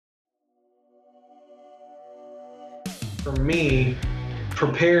for me,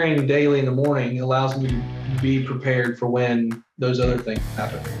 preparing daily in the morning allows me to be prepared for when those other things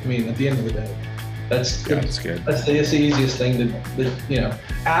happen. I mean, at the end of the day, that's good. That's the easiest thing to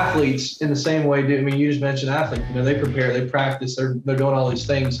athletes in the same way do. I mean, you just mentioned athletes, they prepare, they practice, they're doing all these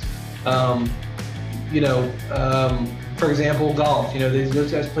things. For example, golf,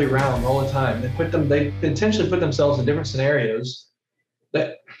 those guys play round all the time. They intentionally put themselves in different scenarios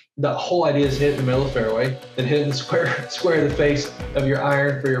that the whole idea is hit in the middle of the fairway, then hit in the square of the face of your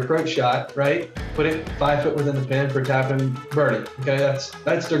iron for your approach shot, right? Put it 5 foot within the pin for tapping birdie. Okay,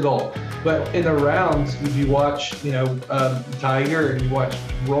 that's their goal. But in the rounds, if you watch, Tiger and you watch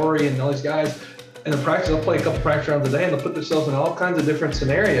Rory and all these guys, in the practice, they'll play a couple practice rounds a day and they'll put themselves in all kinds of different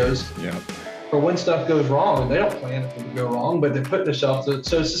scenarios. Yeah. For when stuff goes wrong. They don't plan it to go wrong, but they put themselves.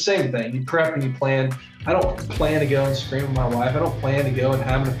 So it's the same thing. You prep and you plan. I don't plan to go and scream at my wife. I don't plan to go and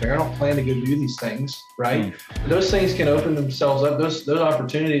have an affair. I don't plan to go do these things, right? Those things can open themselves up. Those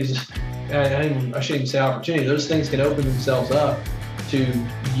opportunities, I shouldn't even say opportunity. Those things can open themselves up to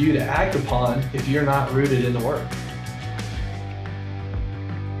you to act upon if you're not rooted in the Word.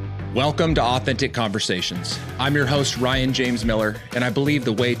 Welcome to Authentic Conversations. I'm your host, Ryan James Miller, and I believe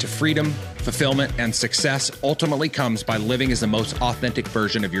the way to freedom, fulfillment, and success ultimately comes by living as the most authentic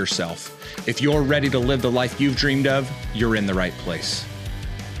version of yourself. If you're ready to live the life you've dreamed of, you're in the right place.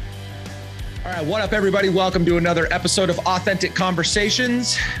 All right, what up, everybody? Welcome to another episode of Authentic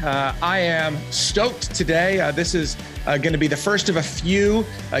Conversations. I am stoked today. This is going to be the first of a few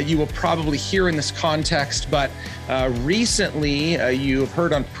you will probably hear in this context, but recently you've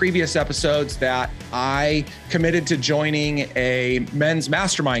heard on previous episodes that I committed to joining a men's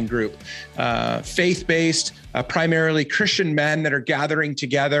mastermind group, faith-based, primarily Christian men that are gathering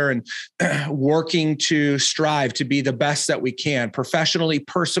together and working to strive to be the best that we can, professionally,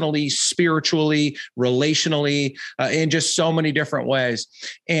 personally, spiritually, relationally, in just so many different ways.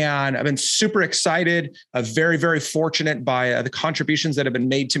 And I've been super excited, very, very fortunate by the contributions that have been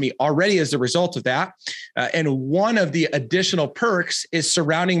made to me already as a result of that. And one of the additional perks is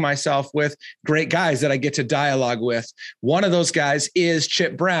surrounding myself with great guys that I get to dialogue with. One of those guys is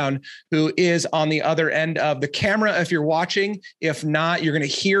Chip Brown, who is on the other end of the camera if you're watching. If not, you're going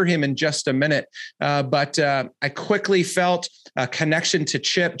to hear him in just a minute. But I quickly felt a connection to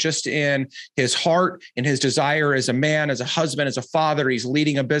Chip just in his heart and his desire as a man, as a husband, as a father. He's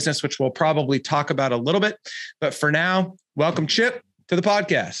leading a business, which we'll probably talk about a little bit. But for now, welcome, Chip, to the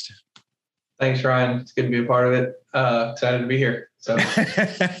podcast. Thanks, Ryan. It's good to be a part of it. Excited to be here. So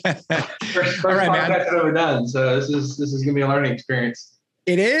first all right, podcast I've ever done. So this is gonna be a learning experience.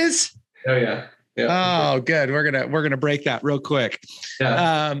 It is? Oh yeah. Oh, good. We're gonna break that real quick.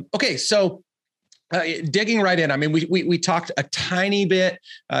 Yeah. Okay, so digging right in. I mean, we talked a tiny bit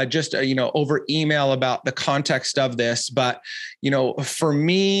just over email about the context of this, but for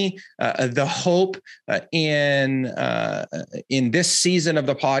me, the hope in this season of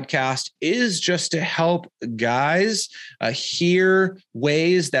the podcast is just to help guys hear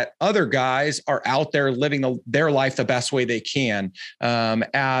ways that other guys are out there living their life the best way they can,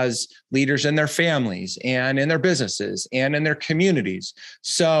 as leaders in their families and in their businesses and in their communities.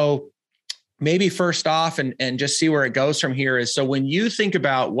 So maybe first off, and just see where it goes from here is, so when you think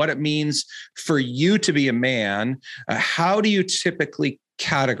about what it means for you to be a man, how do you typically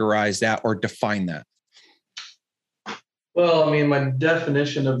categorize that or define that? Well, I mean, my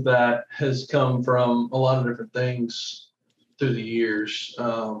definition of that has come from a lot of different things through the years.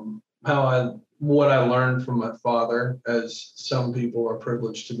 What I learned from my father, as some people are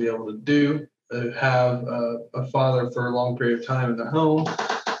privileged to be able to do, have a father for a long period of time in their home.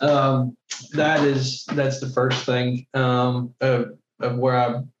 That's the first thing of where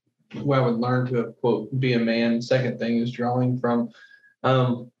I would learn to, quote, be a man. Second thing is drawing from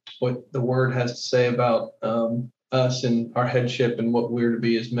what the Word has to say about us and our headship and what we're to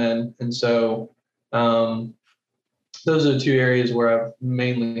be as men. And so those are the two areas where I've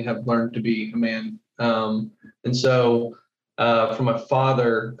mainly have learned to be a man. And so from my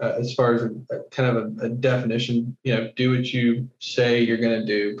father, as far as kind of a definition, do what you say you're going to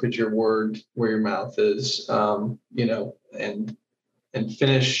do, put your word where your mouth is, and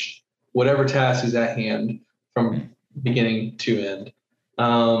finish whatever task is at hand from beginning to end.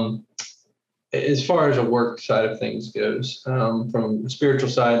 As far as a work side of things goes, from the spiritual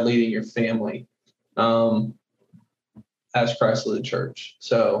side, leading your family as Christ led the church.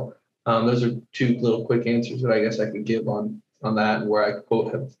 So those are two little quick answers that I guess I could give on that, and where I,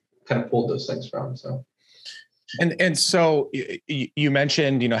 quote, have kind of pulled those things from. So And so you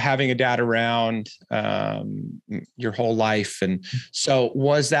mentioned, having a dad around your whole life. And so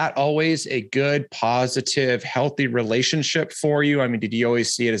was that always a good, positive, healthy relationship for you? I mean, did you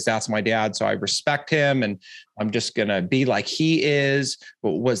always see it as that's my dad, so I respect him and I'm just going to be like he is?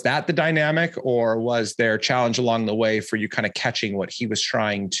 Was that the dynamic, or was there a challenge along the way for you kind of catching what he was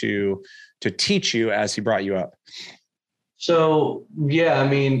trying to teach you as he brought you up? So, yeah, I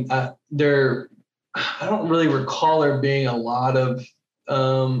mean, I don't really recall there being a lot of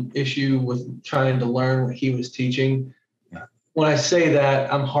issue with trying to learn what he was teaching. When I say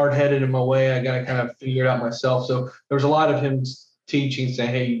that, I'm hard-headed in my way. I got to kind of figure it out myself. So there was a lot of him teaching, saying,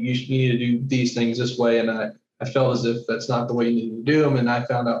 hey, you need to do these things this way. And I felt as if that's not the way you need to do them. And I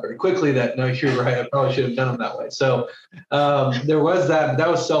found out very quickly that, no, you're right. I probably should have done them that way. So there was that. But that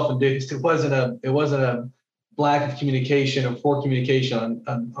was self-induced. It wasn't a lack of communication or poor communication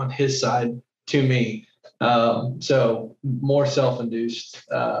on his side to me. So more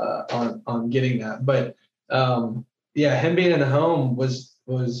self-induced on getting that. But yeah, him being in the home was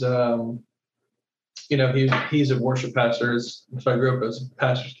he's a worship pastor. So I grew up as a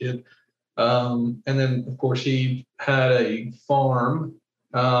pastor's kid. And then of course he had a farm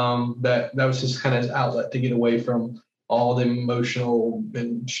that was just kind of his outlet to get away from all the emotional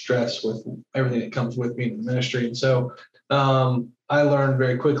and stress with everything that comes with being in the ministry. And so I learned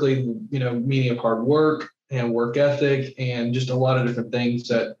very quickly, meaning of hard work and work ethic and just a lot of different things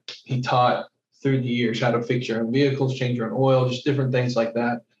that he taught through the years, how to fix your own vehicles, change your own oil, just different things like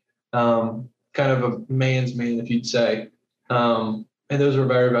that. Kind of a man's man, if you'd say. And those were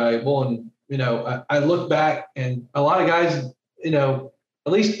very valuable. And, I look back and a lot of guys,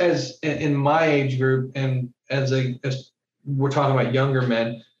 at least as in my age group and as we're talking about younger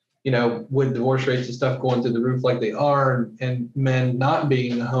men, with divorce rates and stuff going through the roof like they are and men not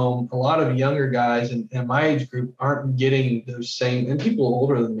being in the home, a lot of younger guys in my age group aren't getting those same, and people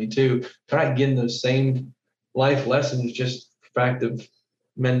older than me too, they're not getting those same life lessons, just the fact of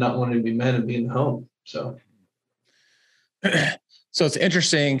men not wanting to be men and be in the home. So it's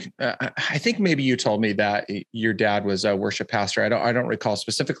interesting. I think maybe you told me that your dad was a worship pastor. I don't recall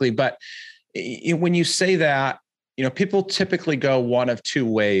specifically, but when you say that, people typically go one of two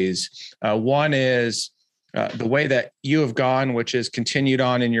ways. One is the way that you have gone, which is continued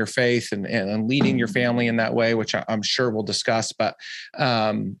on in your faith and leading your family in that way, which I'm sure we'll discuss. But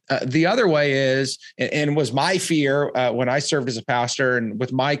the other way is, and was my fear when I served as a pastor and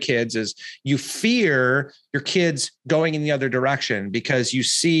with my kids, is you fear your kids going in the other direction because you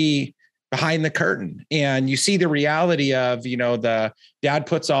see behind the curtain and you see the reality of, the dad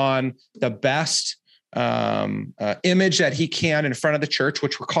puts on the best image that he can in front of the church,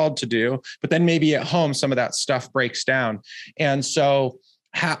 which we're called to do, but then maybe at home, some of that stuff breaks down. And so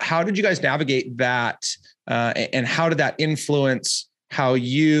how did you guys navigate that? And how did that influence how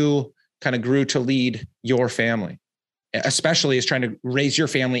you kind of grew to lead your family, especially as trying to raise your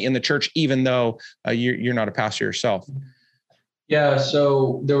family in the church, even though you're not a pastor yourself? Yeah,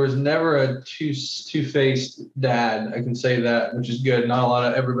 so there was never a two-faced dad. I can say that, which is good. Not a lot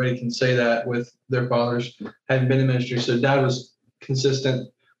of everybody can say that with their fathers having been in ministry. So dad was consistent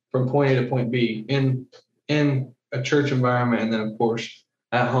from point A to point B in a church environment, and then of course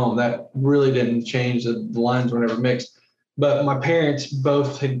at home. That really didn't change. The lines were never mixed. But my parents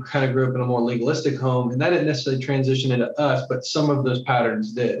both had kind of grew up in a more legalistic home, and that didn't necessarily transition into us, but some of those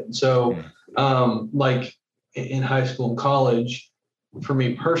patterns did. So, like in high school and college, for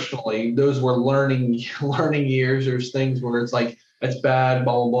me personally, those were learning years. There's things where it's like, that's bad,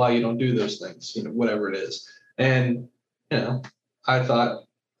 blah, blah, blah. You don't do those things, whatever it is. And, I thought,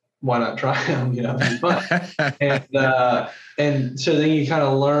 why not try them, it'd be fun. And so then you kind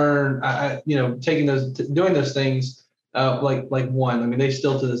of learn, doing those things, like one, I mean, they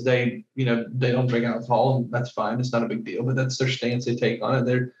still to this day, they don't drink alcohol, and that's fine. It's not a big deal, but that's their stance they take on it.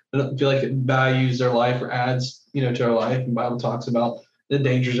 They don't feel like it values their life or adds, to our life. And Bible talks about the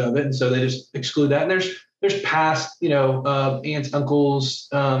dangers of it. And so they just exclude that. And there's past, aunts, uncles,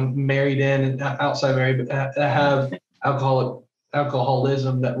 married in and outside married, but that have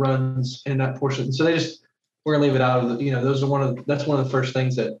alcoholism that runs in that portion. And so we're gonna leave it out of the, that's one of the first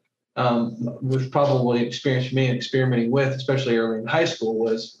things that was probably experienced for me and experimenting with, especially early in high school,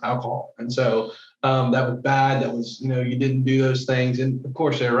 was alcohol. And so that was bad. That was, you didn't do those things. And of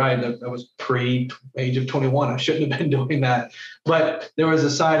course, they're right. That was pre-age of 21. I shouldn't have been doing that. But there was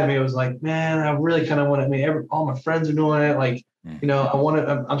a side of me that was like, man, I really kind of want to, all my friends are doing it. Like, I'm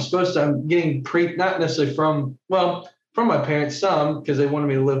getting not necessarily from my parents, some, because they wanted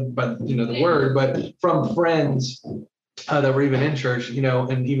me to live by, the word, but from friends that were even in church,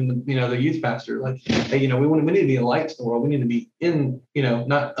 and even the youth pastor, like, hey, we need to be a light to the world. We need to be in,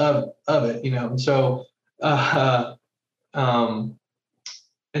 not of it, and so, um,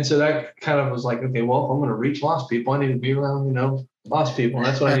 and so that kind of was like, okay, well, if I'm going to reach lost people, I need to be around, lost people, and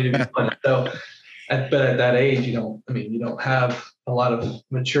that's what I need to be doing. So, but at that age, you don't have a lot of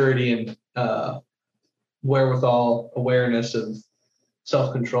maturity and wherewithal, awareness of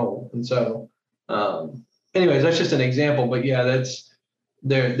self-control, and so. Anyways, that's just an example, but yeah,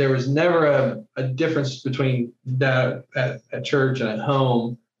 there was never a difference between that at church and at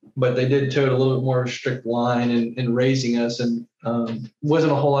home, but they did toe a little bit more strict line in raising us, and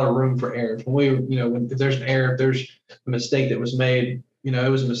wasn't a whole lot of room for error. If there's an error, if there's a mistake that was made,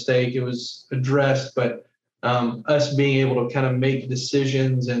 it was a mistake, it was addressed, but us being able to kind of make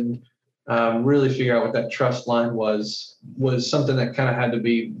decisions and really figure out what that trust line was something that kind of had to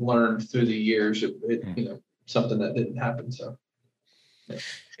be learned through the years. Something that didn't happen. So. Yeah.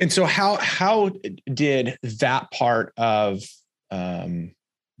 And so how did that part of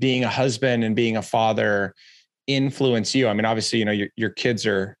being a husband and being a father influence you? I mean, obviously, your kids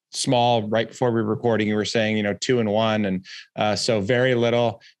are small. Right before we were recording, you were saying, 2 and 1. And so very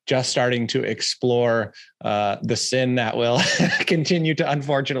little, just starting to explore the sin that will continue to,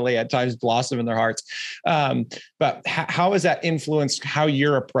 unfortunately, at times blossom in their hearts. But how has that influenced how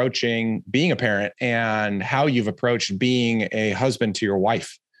you're approaching being a parent and how you've approached being a husband to your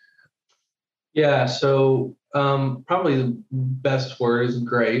wife? Yeah. So probably the best word is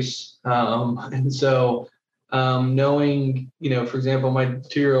grace. And so knowing, for example, my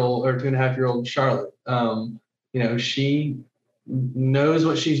 2-year-old or 2.5-year-old Charlotte, she knows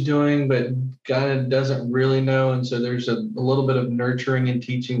what she's doing, but kind of doesn't really know. And so there's a little bit of nurturing and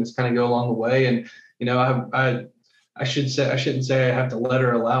teaching that's kind of go along the way. And, I shouldn't say I have to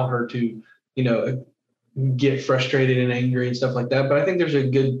allow her to, get frustrated and angry and stuff like that. But I think there's a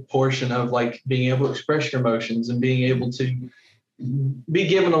good portion of like being able to express your emotions and being able to be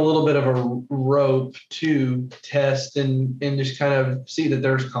given a little bit of a rope to test and just kind of see that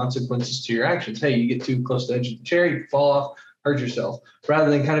there's consequences to your actions. Hey, you get too close to the edge of the chair, you fall off, hurt yourself, rather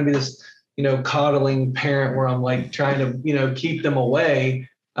than kind of be this, coddling parent where I'm like trying to, keep them away.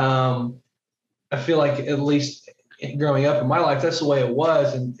 I feel like at least growing up in my life, that's the way it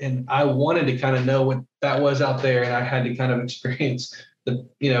was. And I wanted to kind of know what that was out there. And I had to kind of experience the,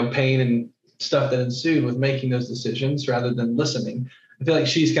 pain and stuff that ensued with making those decisions rather than listening. I feel like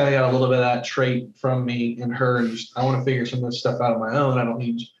she's kind of got a little bit of that trait from me and her. And just, I want to figure some of this stuff out on my own. I don't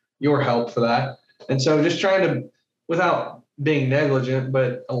need your help for that. And so just trying to, without being negligent,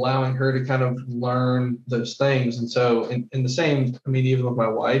 but allowing her to kind of learn those things. And so in the same, even with my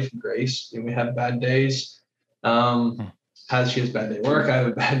wife, Grace, we have bad days. She has a bad day at work. I have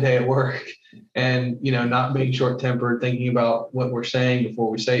a bad day at work, and not being short-tempered, thinking about what we're saying before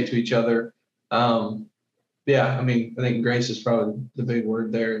we say it to each other. I think grace is probably the big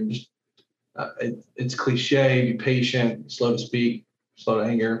word there. And just it's cliche: be patient, slow to speak, slow to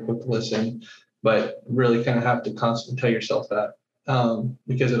anger, quick to listen. But really, kind of have to constantly tell yourself that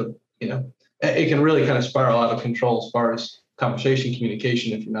because it can really kind of spiral out of control as far as conversation,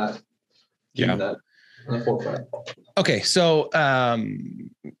 communication, if you're not keeping that on the forefront. Okay. So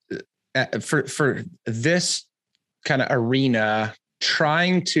for this kind of arena,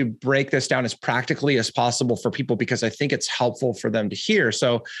 trying to break this down as practically as possible for people, because I think it's helpful for them to hear.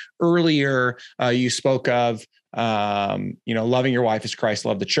 So earlier you spoke of, loving your wife as Christ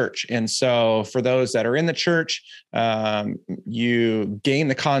loved the church. And so for those that are in the church, you gain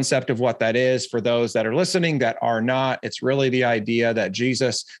the concept of what that is. For those that are listening that are not, it's really the idea that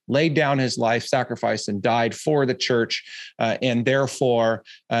Jesus laid down his life, sacrificed, and died for the church. And therefore,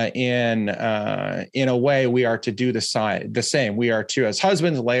 in a way, we are to do the same. We are to, as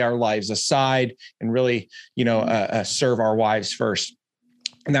husbands, lay our lives aside and really, serve our wives first.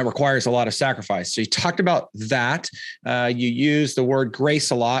 And that requires a lot of sacrifice. So you talked about that. You use the word grace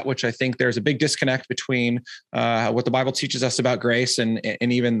a lot, which I think there's a big disconnect between what the Bible teaches us about grace and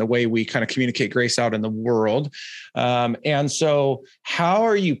even the way we kind of communicate grace out in the world. And so how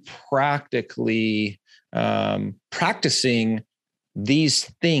are you practically practicing these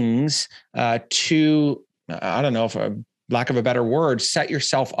things to, I don't know, for lack of a better word, set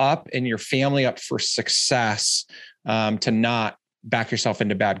yourself up and your family up for success, to not back yourself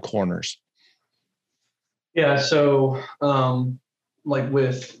into bad corners? Yeah. So, as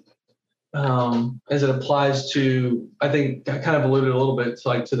it applies to, I think I kind of alluded a little bit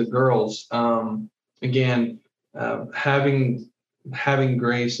to the girls, having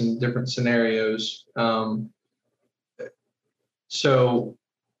grace in different scenarios. So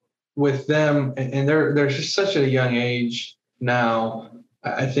with them, and they're just such a young age now.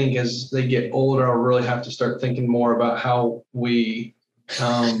 I think as they get older, I'll really have to start thinking more about how we,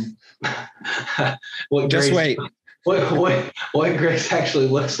 what Just grace, wait. what grace actually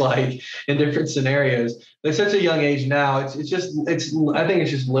looks like in different scenarios. They're such a young age now. I think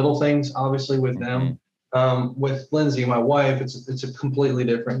it's just little things, obviously, with them. With Lindsay, my wife, it's a completely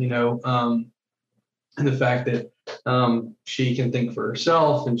different, and the fact that she can think for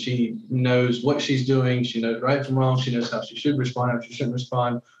herself and she knows what she's doing. She knows right from wrong. She knows how she should respond, how she shouldn't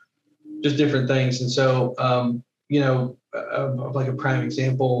respond, just different things. And so, like a prime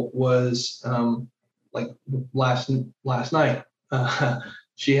example was like last night,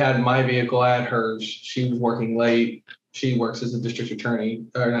 she had my vehicle, I had hers. She was working late. She works as a district attorney,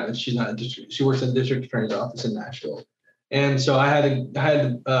 or not, she's not a district. She works in the district attorney's office in Nashville. And so I had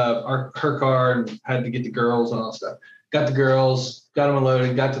her car and had to get the girls and all that stuff. Got the girls, got them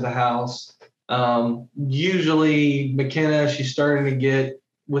unloaded, got to the house. Usually McKenna, she's starting to get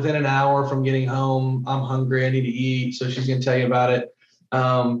within an hour from getting home. I'm hungry, I need to eat. So she's going to tell you about it.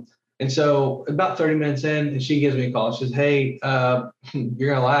 And so about 30 minutes in, and she gives me a call. She says, "Hey, you're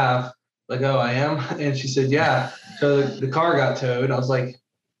going to laugh." Like, "Oh, I am?" And she said, "Yeah." So the car got towed. I was like,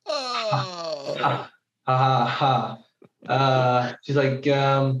 ha, ha, ha. She's like,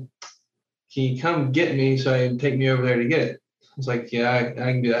 "Can you come get me so I can take me over there to get it?" I was like, "Yeah, I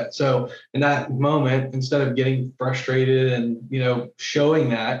can do that." So in that moment, instead of getting frustrated and, showing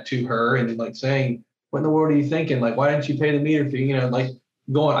that to her and like saying, "What in the world are you thinking? Like, why didn't you pay the meter fee?"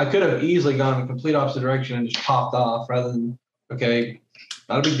 I could have easily gone in a complete opposite direction and just popped off rather than, okay,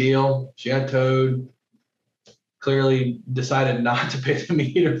 not a big deal. She got towed, clearly decided not to pay the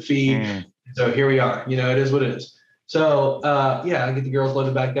meter fee. So here we are, it is what it is. So, I get the girls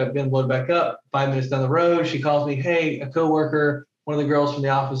loaded back up, Ben loaded back up. 5 minutes down the road, she calls me, "Hey, a coworker, one of the girls from the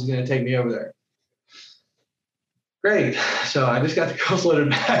office is going to take me over there." Great. So I just got the girls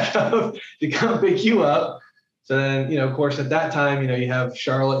loaded back up to come pick you up. So then, of course, at that time, you have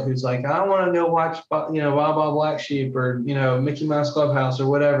Charlotte who's like, "I want to watch, Bob Black Sheep or, Mickey Mouse Clubhouse or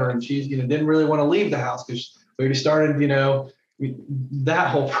whatever." And she's, didn't really want to leave the house because we already started, that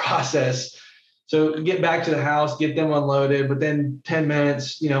whole process. So get back to the house, get them unloaded. But then 10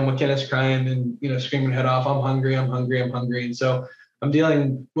 minutes, McKenna's crying and, screaming her head off. "I'm hungry, I'm hungry, I'm hungry." And so I'm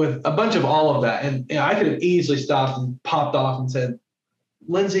dealing with a bunch of all of that. And I could have easily stopped and popped off and said,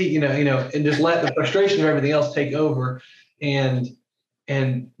 "Lindsay, and just let the frustration of everything else take over and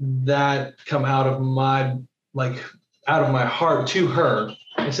that come out of my heart to her,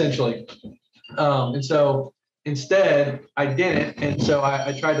 essentially. And so instead I didn't. And so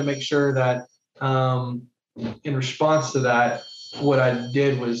I tried to make sure that in response to that, what I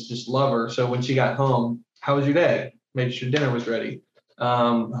did was just love her. So when she got home, "How was your day?" Made sure dinner was ready.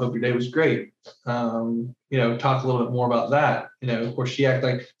 "Hope your day was great." Talk a little bit more about that. Of course, she acted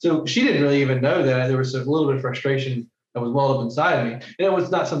like, so she didn't really even know that there was a little bit of frustration that was welled up inside of me. And it was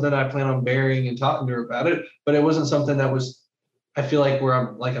not something I plan on burying and talking to her about it, but it wasn't something that was, I feel like, where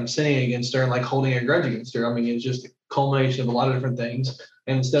I'm sinning against her and like holding a grudge against her. I mean, it's just a culmination of a lot of different things.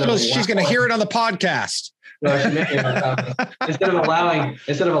 And instead of she's going to hear it on the podcast. Instead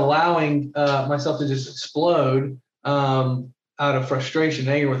of allowing myself to just explode out of frustration,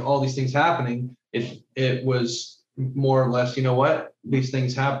 anger with all these things happening, it was more or less, what? These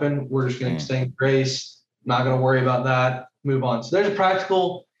things happen. We're just going to extend grace. Not going to worry about that. Move on. So there's a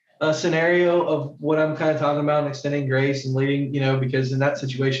practical scenario of what I'm kind of talking about, extending grace and leading, because in that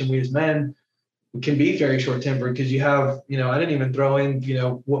situation, we as men can be very short-tempered because you have, I didn't even throw in,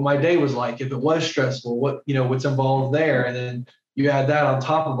 what my day was like. If it was stressful, what's involved there. And then you add that on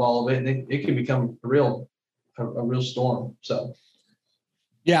top of all of it, and it can become a real storm. So.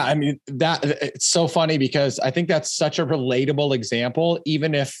 Yeah. I mean, it's so funny because I think that's such a relatable example,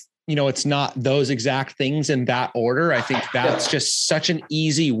 even if, it's not those exact things in that order. I think that's just such an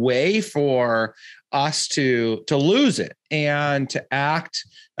easy way for us to lose it and to act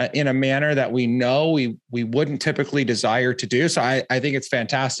in a manner that we know we wouldn't typically desire to do. So I think it's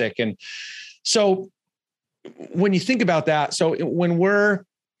fantastic. And so when you think about that, so when we're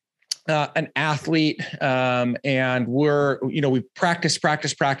an athlete and we practice,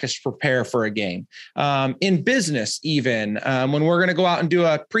 prepare for a game. In business, even when we're going to go out and do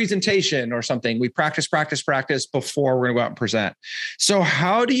a presentation or something, we practice before we're going to go out and present. So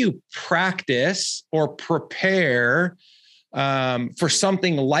how do you practice or prepare for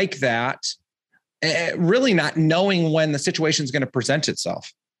something like that, really not knowing when the situation is going to present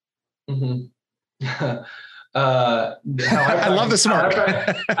itself? Mm-hmm. I love the smirk.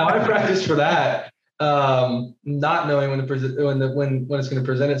 How I practice for that. not knowing when it's going to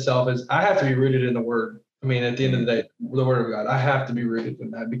present itself is I have to be rooted in the Word. I mean, at the end of the day, the Word of God, I have to be rooted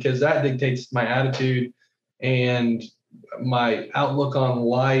in that because that dictates my attitude and my outlook on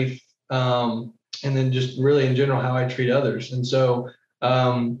life, and then just really in general how I treat others. And so,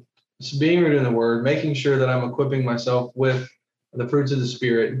 being rooted in the Word, making sure that I'm equipping myself with the fruits of the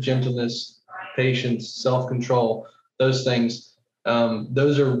Spirit, gentleness, patience, self-control, those things.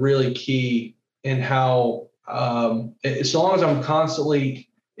 Those are really key in how, as long as I'm constantly,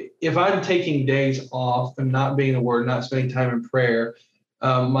 if I'm taking days off and not being in the Word, not spending time in prayer,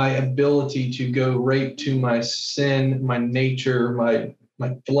 my ability to go right to my sin, my nature, my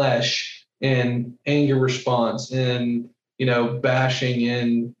flesh, and anger response, and bashing,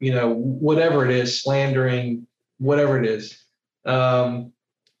 and whatever it is, slandering, whatever it is,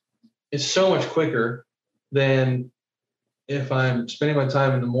 it's so much quicker than if I'm spending my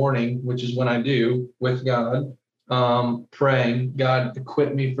time in the morning, which is when I do with God, praying, God,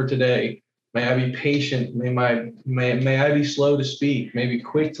 equip me for today. May I be patient. May I be slow to speak. May be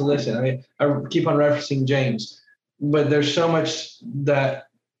quick to listen. I keep on referencing James, but there's so much that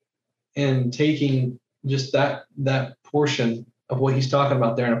in taking just that portion of what he's talking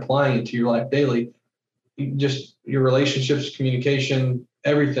about there and applying it to your life daily, just your relationships, communication,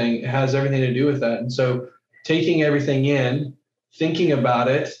 everything, it has everything to do with that. And so taking everything in, thinking about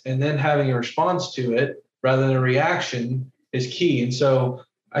it, and then having a response to it rather than a reaction is key. And so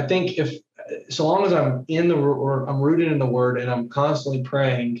I think so long as I'm I'm rooted in the Word and I'm constantly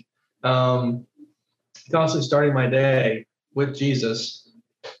praying, constantly starting my day with Jesus,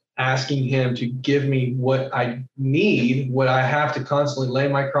 asking him to give me what I need, what I have to constantly lay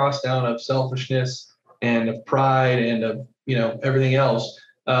my cross down of selfishness and of pride and of, everything else.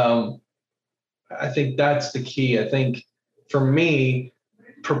 I think that's the key. I think for me,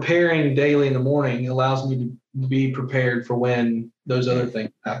 preparing daily in the morning allows me to be prepared for when those other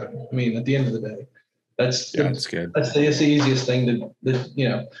things happen. I mean, at the end of the day, that's good. That's the easiest thing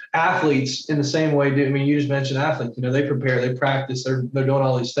that athletes in the same way do. I mean, you just mentioned athletes, they prepare, they practice, they're doing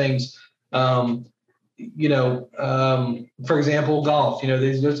all these things. For example, golf,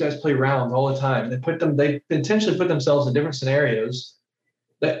 those guys play rounds all the time. They intentionally put themselves in different scenarios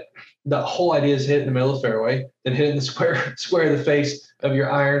that the whole idea is hit in the middle of the fairway, then hit in the square of the face of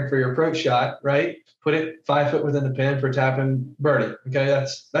your iron for your approach shot, right? Put it 5 foot within the pin for tapping birdie. Okay,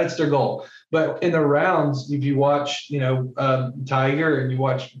 that's their goal. But in the rounds, if you watch, Tiger and you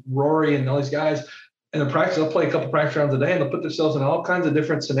watch Rory and all these guys, in the practice, they'll play a couple practice rounds a day and they'll put themselves in all kinds of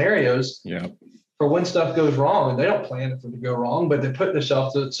different scenarios. Yeah. For when stuff goes wrong, and they don't plan for it to go wrong, but they put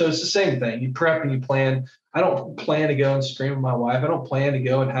themselves to, so it's the same thing. You prep and you plan. I don't plan to go and scream at my wife. I don't plan to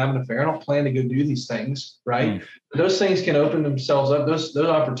go and have an affair. I don't plan to go do these things, right? But those things can open themselves up. Those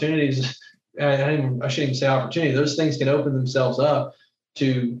opportunities, I shouldn't even say opportunity. Those things can open themselves up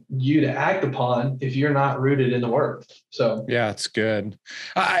to you to act upon if you're not rooted in the Word. So yeah, it's good.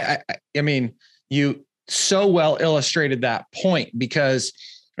 I mean, you so well illustrated that point because.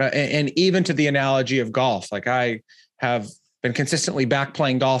 And even to the analogy of golf, like I have been consistently back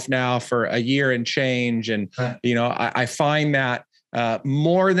playing golf now for a year and change. And, I find that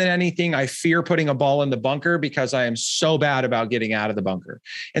more than anything, I fear putting a ball in the bunker because I am so bad about getting out of the bunker.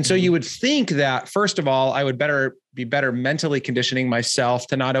 And so you would think that, first of all, I would be better mentally conditioning myself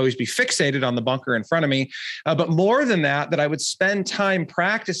to not always be fixated on the bunker in front of me. But more than that I would spend time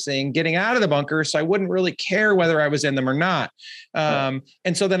practicing getting out of the bunker so I wouldn't really care whether I was in them or not. And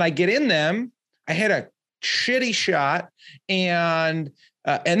so then I get in them, I hit a shitty shot and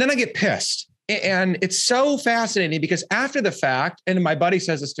then I get pissed. And it's so fascinating because after the fact, and my buddy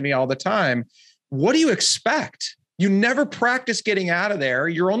says this to me all the time, what do you expect? You never practice getting out of there.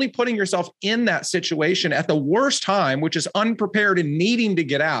 You're only putting yourself in that situation at the worst time, which is unprepared and needing to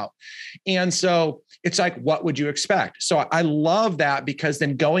get out. And so it's like, what would you expect? So I love that because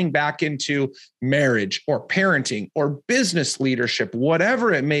then going back into marriage or parenting or business leadership,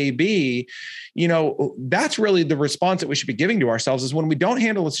 whatever it may be, that's really the response that we should be giving to ourselves is when we don't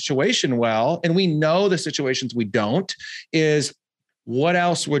handle a situation well, and we know the situations we don't, is what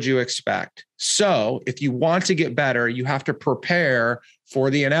else would you expect? So if you want to get better, you have to prepare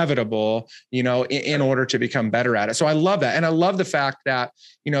for the inevitable, in order to become better at it. So I love that. And I love the fact that,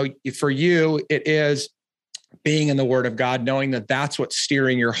 for you, it is being in the Word of God, knowing that that's what's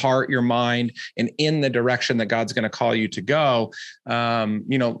steering your heart, your mind, and in the direction that God's going to call you to go.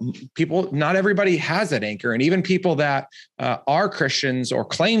 People, not everybody has that anchor. And even people that are Christians or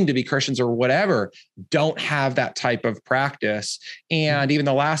claim to be Christians or whatever, don't have that type of practice. And even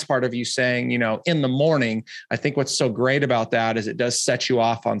the last part of you saying, in the morning, I think what's so great about that is it does set you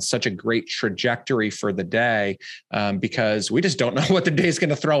off on such a great trajectory for the day, because we just don't know what the day is going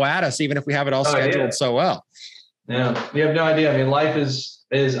to throw at us, even if we have it all scheduled so well. Yeah, we have no idea. I mean, life is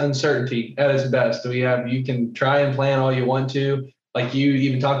uncertainty at its best. You can try and plan all you want to. Like you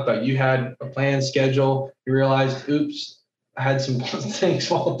even talked about, you had a planned schedule. You realized, oops, I had some things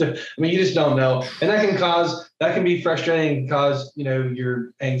fall through. I mean, you just don't know. And that can be frustrating, cause,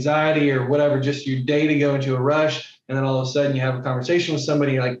 your anxiety or whatever, just your day to go into a rush. And then all of a sudden you have a conversation with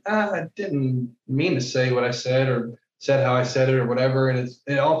somebody, you're like, I didn't mean to say what I said or said how I said it or whatever. And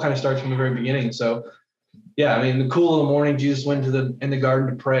it all kind of starts from the very beginning. So yeah, I mean, the cool of the morning, Jesus went in the garden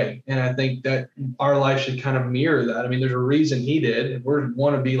to pray. And I think that our life should kind of mirror that. I mean, there's a reason he did. If we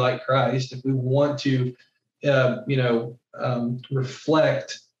want to be like Christ, if we want to,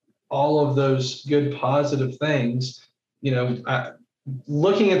 reflect all of those good, positive things,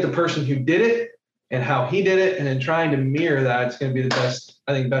 looking at the person who did it and how he did it, and then trying to mirror that, it's going to be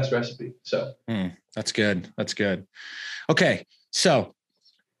the best recipe. So that's good. That's good. Okay. So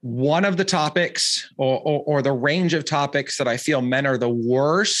one of the topics or the range of topics that I feel men are the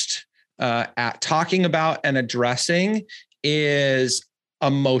worst at talking about and addressing is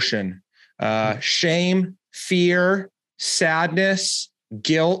emotion, shame, fear, sadness,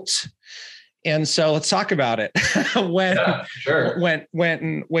 guilt. And so let's talk about it.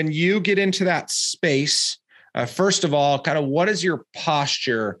 When you get into that space, first of all, kind of what is your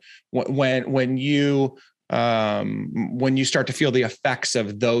posture when you start to feel the effects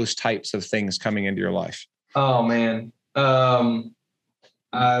of those types of things coming into your life? Oh man.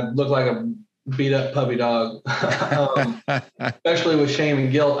 I look like a beat up puppy dog, especially with shame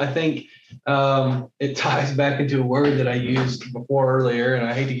and guilt. I think it ties back into a word that I used before earlier, and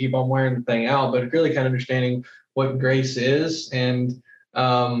I hate to keep on wearing the thing out, but really kind of understanding what grace is. And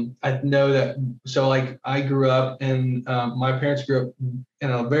I know that, so like I grew up and my parents grew up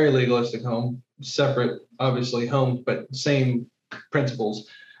in a very legalistic home, separate, obviously, homes, but same principles.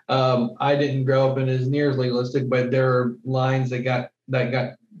 I didn't grow up in as near as legalistic, but there are lines that got,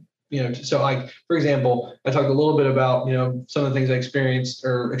 so like, for example, I talked a little bit about, some of the things I experienced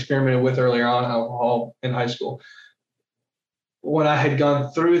or experimented with earlier on, alcohol in high school. When I had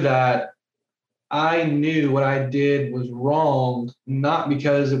gone through that, I knew what I did was wrong, not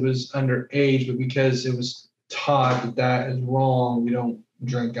because it was underage, but because it was taught that is wrong. We don't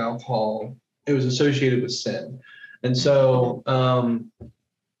drink alcohol. It was associated with sin. And so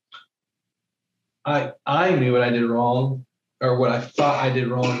I knew what I did wrong, or what I thought I did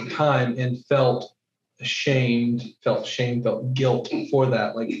wrong at the time, and felt ashamed, felt guilt for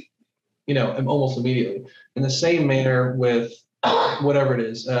that, almost immediately. In the same manner with whatever it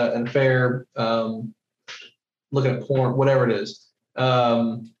is, an affair, looking at porn, whatever it is.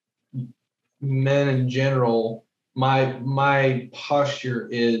 Men in general, my posture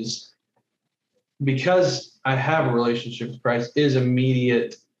is, because I have a relationship with Christ, is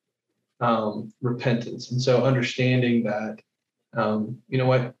immediate repentance. And so understanding that, you know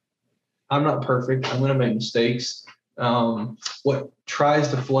what, I'm not perfect. I'm going to make mistakes. What tries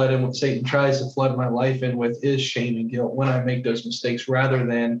to flood in, what Satan tries to flood my life in with, is shame and guilt when I make those mistakes, rather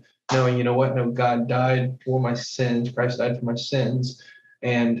than knowing, you know what, no, God died for my sins. Christ died for my sins.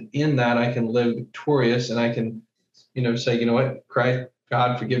 And in that I can live victorious, and I can, say, you know what, Christ,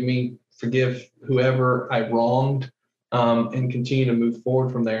 God, forgive me, forgive whoever I wronged, and continue to move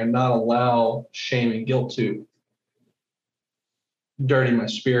forward from there, and not allow shame and guilt to dirty my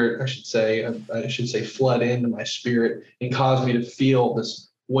spirit, I should say flood into my spirit and cause me to feel this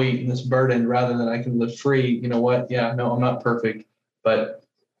weight and this burden, rather than I can live free. You know what? Yeah, no, I'm not perfect, but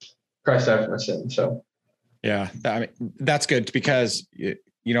Christ died for my sin. So yeah, I mean, that's good, because,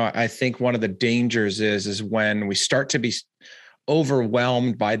 I think one of the dangers is when we start to be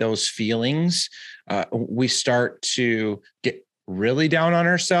overwhelmed by those feelings, we start to get really down on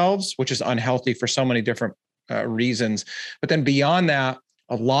ourselves, which is unhealthy for so many different reasons. But then beyond that,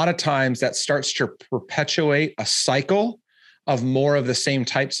 a lot of times that starts to perpetuate a cycle of more of the same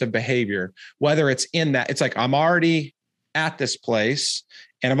types of behavior, whether it's in that, it's like, I'm already at this place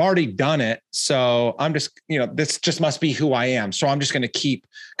and I've already done it. So I'm just, this just must be who I am. So I'm just going to keep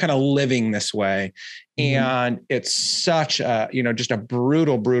kind of living this way. And it's such a, just a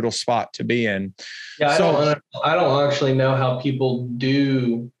brutal, brutal spot to be in. Yeah. I don't actually know how people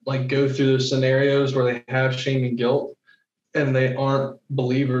do go through those scenarios where they have shame and guilt and they aren't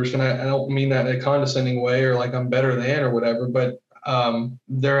believers. And I don't mean that in a condescending way or like I'm better than or whatever, but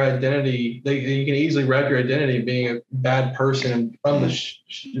their identity, you can easily wrap your identity being a bad person from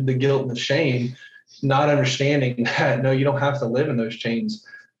the guilt and the shame, not understanding that, no, you don't have to live in those chains.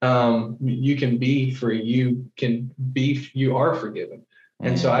 You can be free. You are forgiven.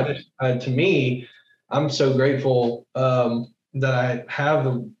 And so to me, I'm so grateful that I have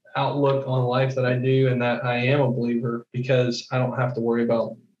the outlook on life that I do and that I am a believer because I don't have to worry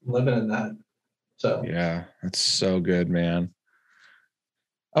about living in that. So, yeah, that's so good, man.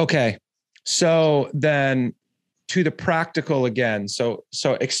 Okay. So then to the practical again. So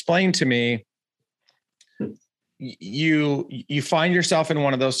explain to me, you find yourself in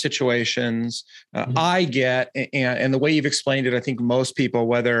one of those situations. I get, and the way you've explained it, I think most people,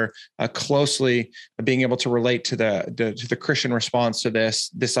 whether closely being able to relate to the Christian response to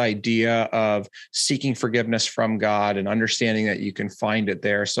this idea of seeking forgiveness from God and understanding that you can find it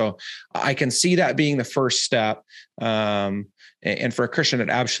there. So I can see that being the first step. And for a Christian, it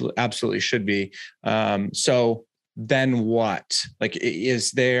absolutely should be. So then what?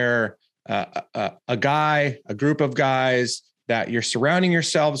 Is there a group of guys that you're surrounding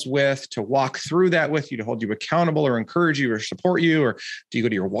yourselves with to walk through that with you, to hold you accountable or encourage you or support you? Or do you go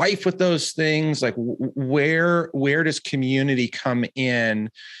to your wife with those things? Where does community come in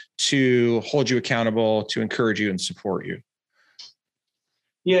to hold you accountable, to encourage you and support you?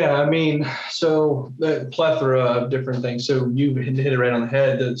 Yeah, I mean, so the plethora of different things. So you hit it right on the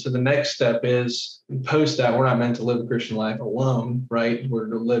head. So the next step is post that we're not meant to live a Christian life alone, right? We're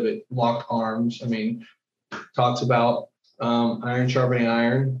to live it locked arms. I mean, talks about iron sharpening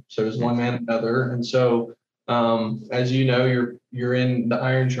iron. So does one man another. And so as you know, you're in the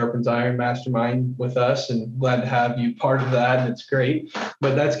Iron Sharpens Iron mastermind with us, and glad to have you part of that. And it's great.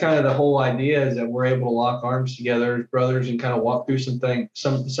 But that's kind of the whole idea, is that we're able to lock arms together as brothers and kind of walk through some things,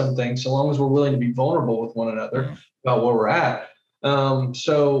 so long as we're willing to be vulnerable with one another about where we're at.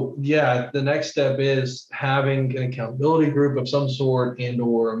 So yeah, the next step is having an accountability group of some sort, and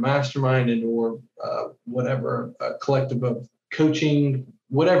or a mastermind, and or whatever, a collective of coaching,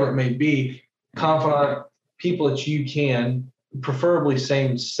 whatever it may be, confidant people that you can, preferably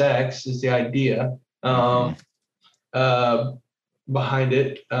same sex is the idea behind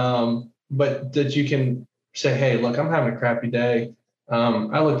it. But that you can say, hey, look, I'm having a crappy day.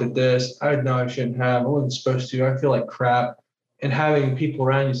 I looked at this. I know I shouldn't have. I wasn't supposed to. I feel like crap. And having people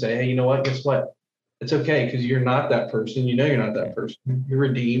around you say, hey, you know what? Guess what? It's okay, because you're not that person. You know you're not that person. You're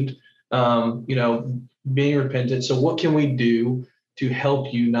redeemed. Being repentant. So what can we do to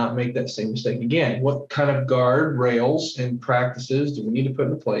help you not make that same mistake again? What kind of guardrails and practices do we need to put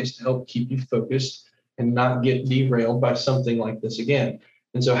in place to help keep you focused and not get derailed by something like this again?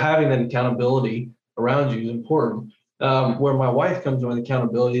 And so having that accountability around you is important. Where my wife comes in with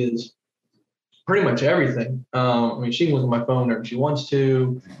accountability is pretty much everything. She can look at my phone whenever she wants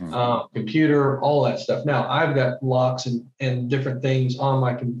to, computer, all that stuff. Now I've got locks and different things on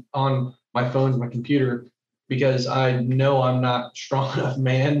my phone and my computer, because I know I'm not strong enough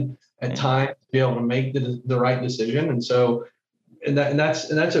man at times to be able to make the right decision. And so, and that's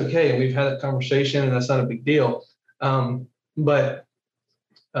okay. We've had that conversation, and that's not a big deal. But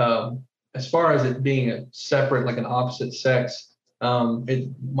as far as it being a separate, like an opposite sex,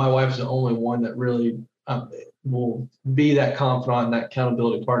 my wife's the only one that really will be that confidant and that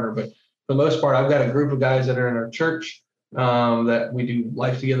accountability partner. But for the most part, I've got a group of guys that are in our church that we do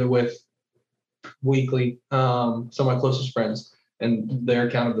life together with weekly, some of my closest friends and their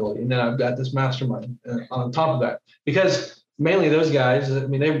accountability. And then I've got this mastermind on top of that, because mainly those guys,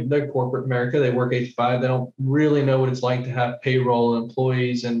 they're corporate America. They work 8 to 5. They don't really know what it's like to have payroll and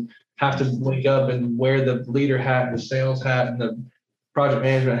employees and have to wake up and wear the leader hat and the sales hat and the project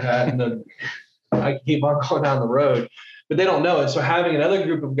management hat and I keep on going down the road, but they don't know it. So having another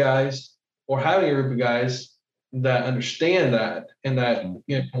group of guys, or having a group of guys that understand that and that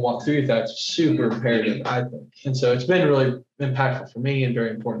can walk through that's super imperative, I think. And so it's been really impactful for me and very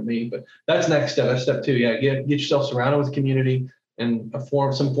important to me. But that's next step. That's step 2. Yeah, get yourself surrounded with community and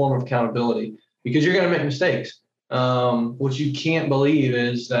some form of accountability, because you're going to make mistakes. What you can't believe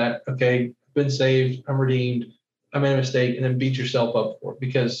is that, okay, I've been saved, I'm redeemed, I made a mistake, and then beat yourself up for it,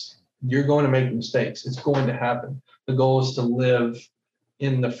 because you're going to make mistakes. It's going to happen. The goal is to live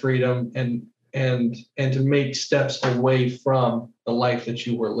in the freedom and and to make steps away from the life that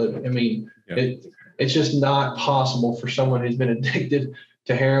you were living. I mean, it's just not possible for someone who's been addicted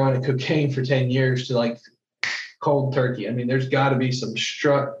to heroin and cocaine for 10 years to like cold turkey. I mean, there's got to be some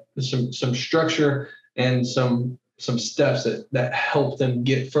structure and some steps that help them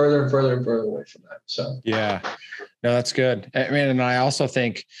get further and further and further away from that. So yeah, no, that's good. I mean, and I also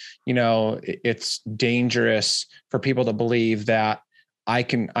think, it's dangerous for people to believe that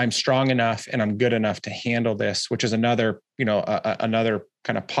I'm strong enough and I'm good enough to handle this, which is another, another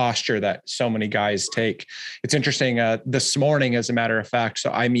kind of posture that so many guys take. It's interesting. This morning, as a matter of fact,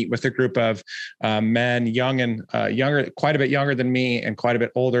 so I meet with a group of men, young and younger, quite a bit younger than me and quite a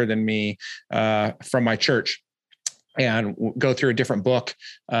bit older than me, from my church, and go through a different book.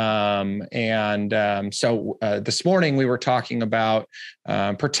 So this morning we were talking about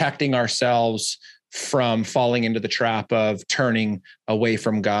protecting ourselves from falling into the trap of turning away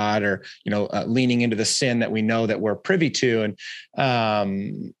from God, or, leaning into the sin that we know that we're privy to. And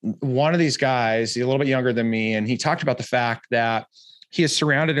one of these guys, a little bit younger than me, and he talked about the fact that he has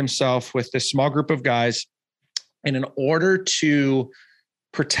surrounded himself with this small group of guys, and in order to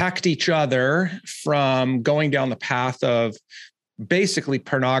protect each other from going down the path of basically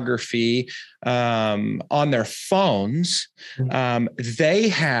pornography on their phones, they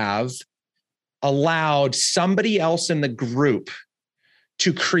have allowed somebody else in the group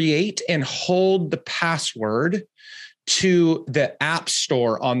to create and hold the password to the app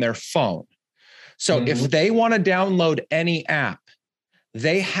store on their phone. So if they want to download any app,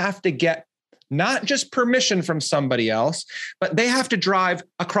 they have to get not just permission from somebody else, but they have to drive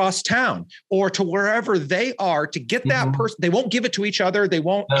across town or to wherever they are to get that person. They won't give it to each other. They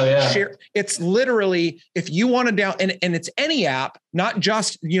won't share. It's literally, if you want to down, and it's any app, not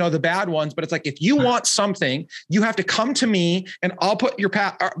just, the bad ones, but it's like, if you want something, you have to come to me and I'll put your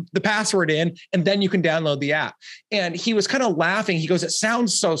the password in, and then you can download the app. And he was kind of laughing. He goes, it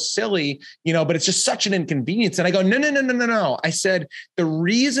sounds so silly, but it's just such an inconvenience. And I go, no. I said, the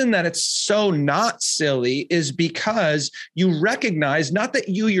reason that it's so not silly is because you recognize not that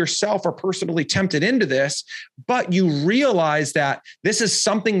you yourself are personally tempted into this, but you realize that this is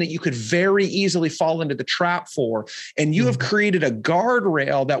something that you could very easily fall into the trap for. And you have created a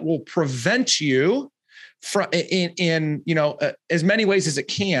guardrail that will prevent you from in as many ways as it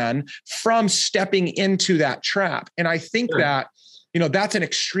can from stepping into that trap. And I think that that's an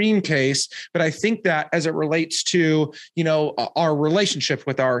extreme case, but I think that as it relates to, our relationship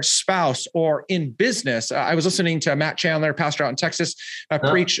with our spouse or in business, I was listening to Matt Chandler, pastor out in Texas,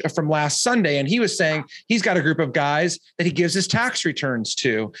 preach from last Sunday, and he was saying he's got a group of guys that he gives his tax returns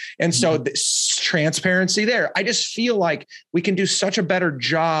to. And so this transparency there, I just feel like we can do such a better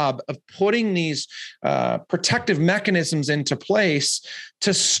job of putting these protective mechanisms into place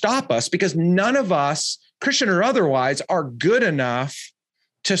to stop us, because none of us, Christian or otherwise, are good enough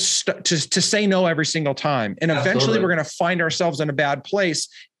to say no every single time. And eventually we're going to find ourselves in a bad place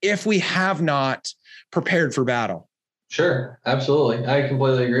if we have not prepared for battle. Sure. Absolutely. I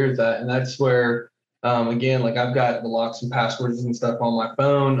completely agree with that. And that's where, again, like I've got the locks and passwords and stuff on my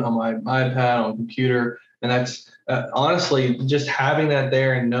phone, on my iPad, on computer. And that's honestly just having that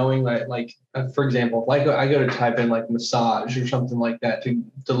there and knowing that, like, for example, like I go to type in like massage or something like that to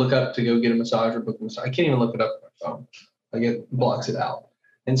look up to go get a massage or book a massage. I can't even look it up on my phone. Like it blocks it out.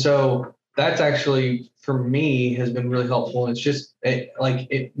 And so that's actually for me has been really helpful. It's just it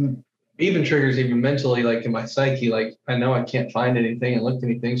even triggers even mentally, like in my psyche, like I know I can't find anything and look at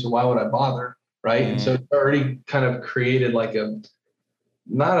anything. So why would I bother? Right. And so it's already kind of created like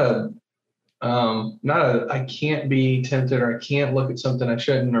I can't be tempted or I can't look at something I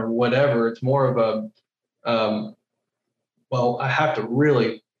shouldn't or whatever. It's more of a, I have to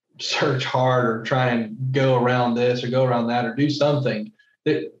really search hard or try and go around this or go around that or do something.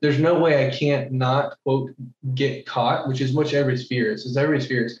 There's no way I can't not, quote, get caught, which everybody's fear is. Everybody's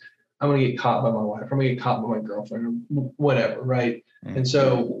fear is, I'm going to get caught by my wife. I'm going to get caught by my girlfriend or whatever, right? And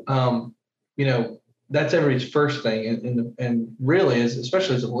so, that's everybody's first thing. And really,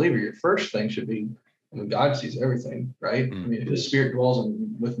 especially as a believer, your first thing should be, God sees everything, right? I mean, if His Spirit dwells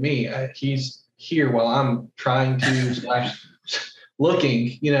with me, He's here while I'm trying to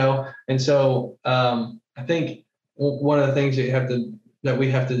looking, And so I think one of the things that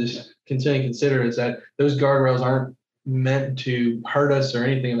we have to just continue to consider is that those guardrails aren't meant to hurt us or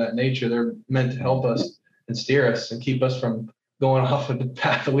anything of that nature. They're meant to help us and steer us and keep us from going off of the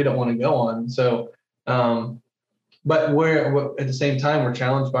path that we don't want to go on. So, but we're at the same time, we're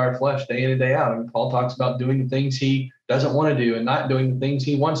challenged by our flesh day in and day out. And Paul talks about doing the things he doesn't want to do and not doing the things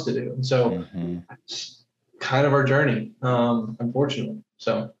he wants to do. And so it's kind of our journey, unfortunately.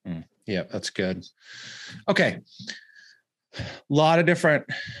 So. Yeah, that's good. Okay. A lot of different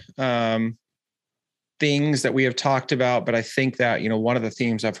things that we have talked about, but I think that, one of the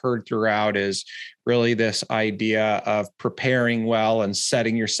themes I've heard throughout is really this idea of preparing well and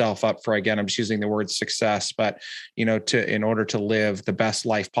setting yourself up for, again, I'm just using the word success, but, in order to live the best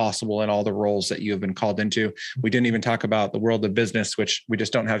life possible in all the roles that you have been called into. We didn't even talk about the world of business, which we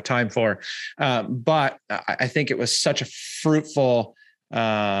just don't have time for. But I think it was such a fruitful,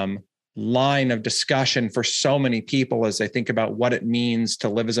 line of discussion for so many people as they think about what it means to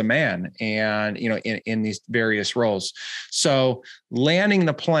live as a man and, in these various roles. So landing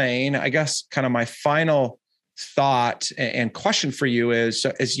the plane, I guess kind of my final thought and question for you is,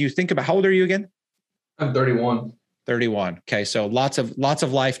 as you think about, how old are you again? I'm 31. 31. Okay. So lots of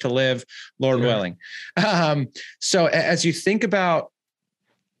life to live, Lord willing. So as you think about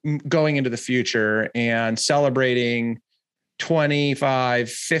going into the future and celebrating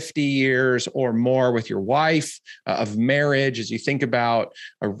 25, 50 years or more with your wife of marriage, as you think about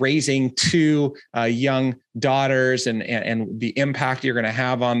raising two young daughters and the impact you're going to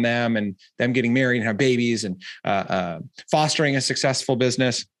have on them and them getting married and have babies and fostering a successful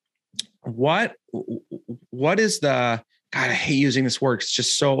business. What is God, I hate using this word. It's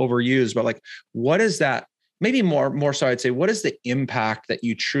just so overused, but what is that? Maybe more so, I'd say, what is the impact that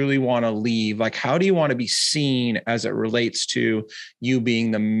you truly want to leave? How do you want to be seen as it relates to you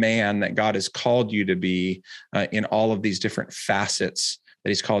being the man that God has called you to be in all of these different facets that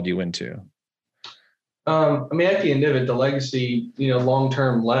he's called you into? At the end of it, the legacy,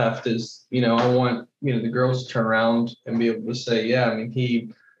 long-term left is, I want, the girls to turn around and be able to say,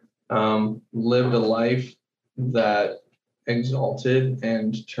 he lived a life that exalted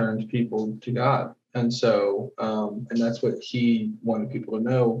and turned people to God. And so, and that's what he wanted people to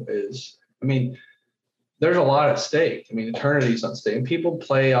know is, there's a lot at stake. Eternity's on stake. And people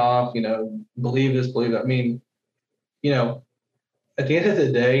play off, believe this, believe that. At the end of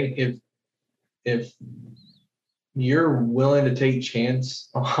the day, if you're willing to take chance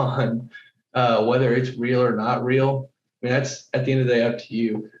on whether it's real or not real, that's at the end of the day up to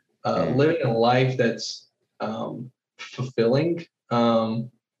you. Living a life that's fulfilling,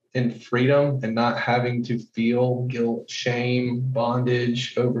 and freedom, and not having to feel guilt, shame,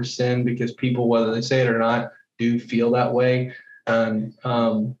 bondage over sin, because people, whether they say it or not, do feel that way. And,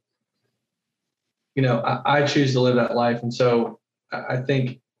 I choose to live that life. And so I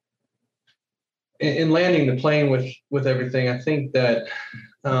think in landing the plane with everything, I think that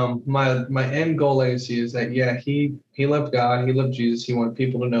my end goal legacy is that, he loved God, he loved Jesus, he wanted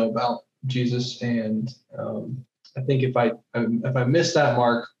people to know about Jesus. And I think if I miss that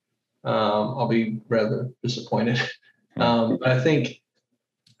mark, I'll be rather disappointed. But I think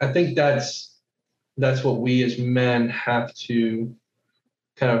that's what we as men have to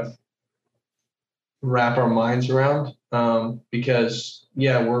kind of wrap our minds around, because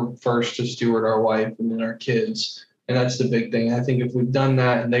we're first to steward our wife and then our kids, and that's the big thing. I think if we've done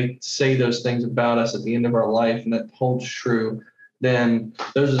that and they say those things about us at the end of our life and that holds true, then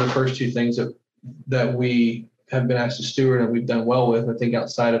those are the first two things that we have been asked to steward and we've done well with. I think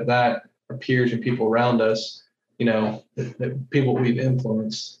outside of that, our peers and people around us, the people we've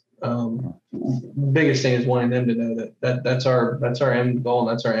influenced, biggest thing is wanting them to know that's our end goal and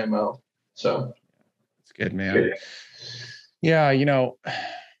that's our MO. So it's good, man. Yeah. You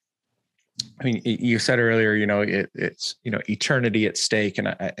said earlier, it's eternity at stake. And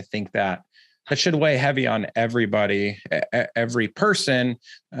I think that should weigh heavy on everybody, every person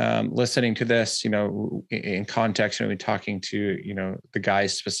listening to this, in context, talking to, the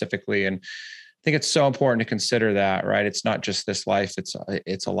guys specifically. And I think it's so important to consider that, right? It's not just this life,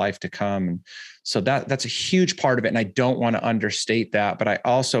 it's a life to come. And so that's a huge part of it. And I don't want to understate that, but I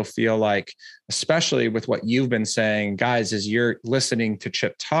also feel like, especially with what you've been saying, guys, as you're listening to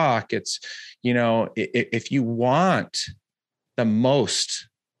Chip talk, it's, if you want the most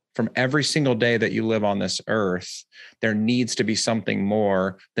from every single day that you live on this earth, there needs to be something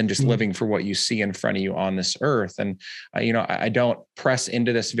more than just living for what you see in front of you on this earth. And, I don't press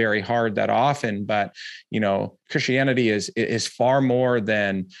into this very hard that often, but, Christianity is far more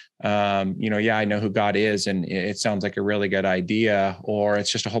than, I know who God is and it sounds like a really good idea, or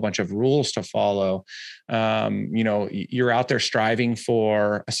it's just a whole bunch of rules to follow. You're out there striving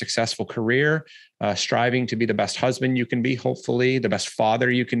for a successful career, striving to be the best husband you can be, hopefully the best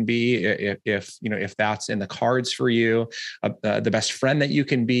father you can be, if that's in the cards for you, the best friend that you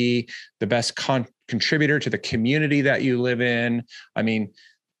can be, the best contributor to the community that you live in.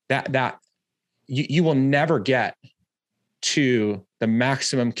 That you will never get to the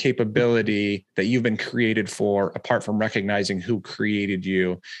maximum capability that you've been created for, apart from recognizing who created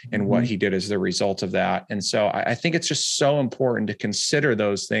you and what he did as the result of that. And so I think it's just so important to consider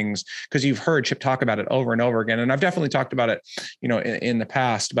those things, because you've heard Chip talk about it over and over again. And I've definitely talked about it, in the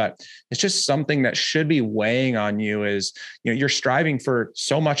past, but it's just something that should be weighing on you. Is, you're striving for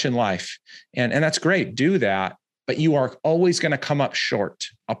so much in life, and that's great. Do that. But you are always going to come up short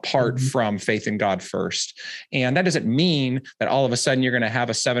apart from faith in God first. And that doesn't mean that all of a sudden you're going to have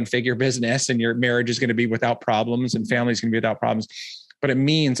a 7-figure business and your marriage is going to be without problems and family is going to be without problems. But it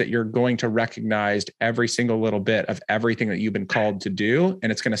means that you're going to recognize every single little bit of everything that you've been called to do. And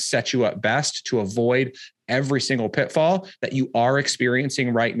it's going to set you up best to avoid every single pitfall that you are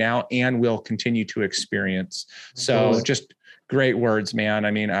experiencing right now and will continue to experience. So just great words, man.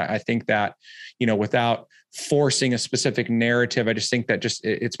 I mean, I think that, without forcing a specific narrative, I just think that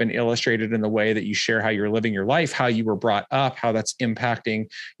it's been illustrated in the way that you share how you're living your life, how you were brought up, how that's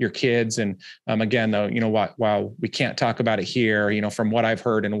impacting your kids. And again, though, while we can't talk about it here, from what I've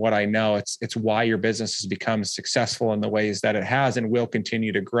heard and what I know, it's why your business has become successful in the ways that it has and will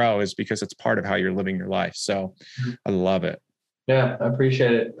continue to grow, is because it's part of how you're living your life. So I love it. Yeah, I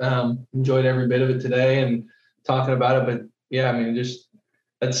appreciate it. Enjoyed every bit of it today and talking about it. But yeah, I mean,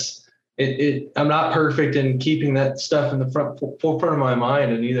 that's it. I'm not perfect in keeping that stuff in the forefront of my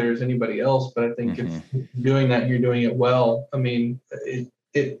mind, and neither is anybody else. But I think if you're doing that, you're doing it well. I mean,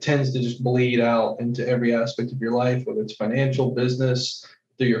 it tends to just bleed out into every aspect of your life, whether it's financial, business,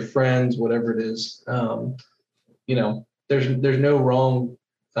 through your friends, whatever it is. There's no wrong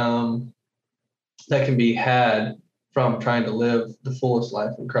that can be had from trying to live the fullest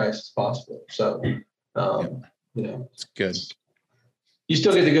life in Christ as possible. So, it's good. You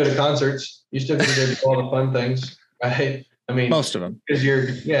still get to go to concerts. You still get to go do all the fun things, right? I mean, most of them. Just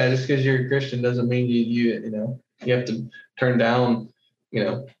because you're a Christian doesn't mean you have to turn down,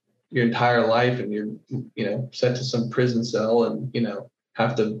 your entire life, and you're, sent to some prison cell and,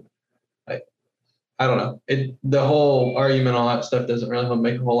 have to. I don't know. The whole argument, all that stuff doesn't really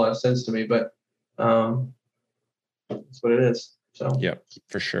make a whole lot of sense to me, but that's what it is. So yeah,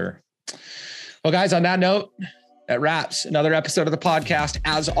 for sure. Well, guys, on that note, that wraps another episode of the podcast.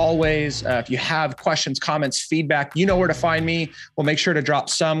 As always, if you have questions, comments, feedback, you know where to find me. We'll make sure to drop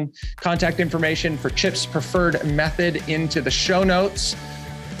some contact information for Chip's preferred method into the show notes.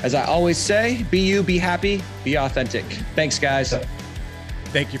 As I always say, be you, be happy, be authentic. Thanks, guys.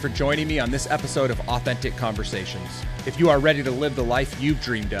 Thank you for joining me on this episode of Authentic Conversations. If you are ready to live the life you've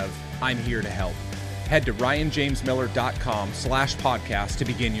dreamed of, I'm here to help. Head to ryanjamesmiller.com/podcast to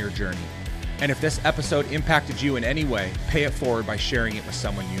begin your journey. And if this episode impacted you in any way, pay it forward by sharing it with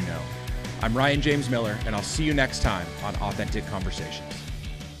someone you know. I'm Ryan James Miller, and I'll see you next time on Authentic Conversations.